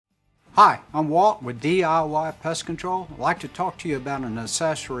Hi, I'm Walt with DIY Pest Control. I'd like to talk to you about an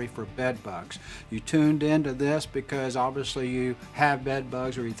accessory for bed bugs. You tuned into this because obviously you have bed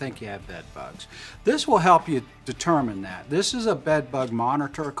bugs or you think you have bed bugs. This will help you determine that. This is a bed bug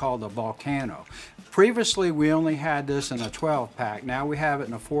monitor called the Volcano. Previously we only had this in a 12-pack. Now we have it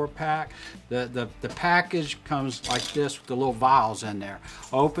in a 4-pack. The package comes like this with the little vials in there.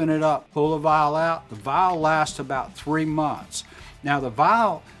 Open it up, pull the vial out. The vial lasts about 3 months. Now the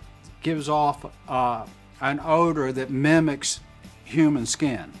vial gives off an odor that mimics human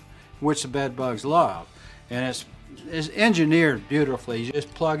skin, which the bed bugs love. And it's engineered beautifully. You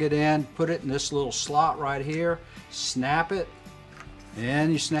just plug it in, put it in this little slot right here, snap it,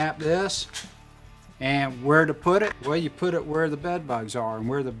 and you snap this. And where to put it? Well, you put it where the bed bugs are, and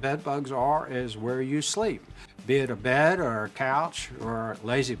where the bed bugs are is where you sleep, be it a bed or a couch or a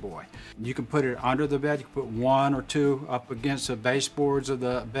lazy boy. You can put it under the bed. You can put 1 or 2 up against the baseboards of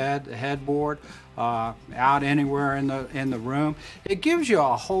the bed, the headboard, out anywhere in the room. It gives you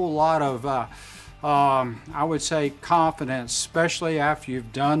a whole lot of I would say confidence, especially after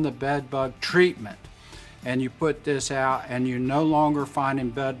you've done the bed bug treatment and you put this out and you're no longer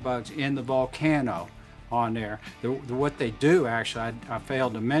finding bed bugs in the Volcano on there. What they do, actually, I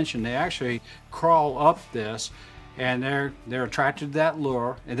failed to mention, they actually crawl up this and they're attracted to that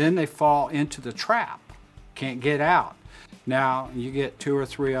lure, and then they fall into the trap, can't get out. Now you get 2 or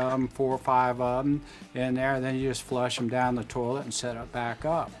 3 of them, 4 or 5 of them in there, then you just flush them down the toilet and set it back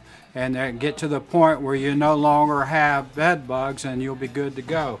up. And then get to the point where you no longer have bed bugs and you'll be good to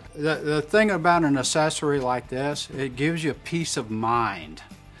go. The thing about an accessory like this, it gives you peace of mind.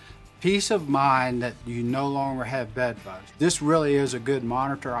 Peace of mind that you no longer have bed bugs. This really is a good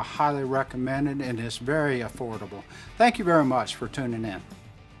monitor. I highly recommend it, and it's very affordable. Thank you very much for tuning in.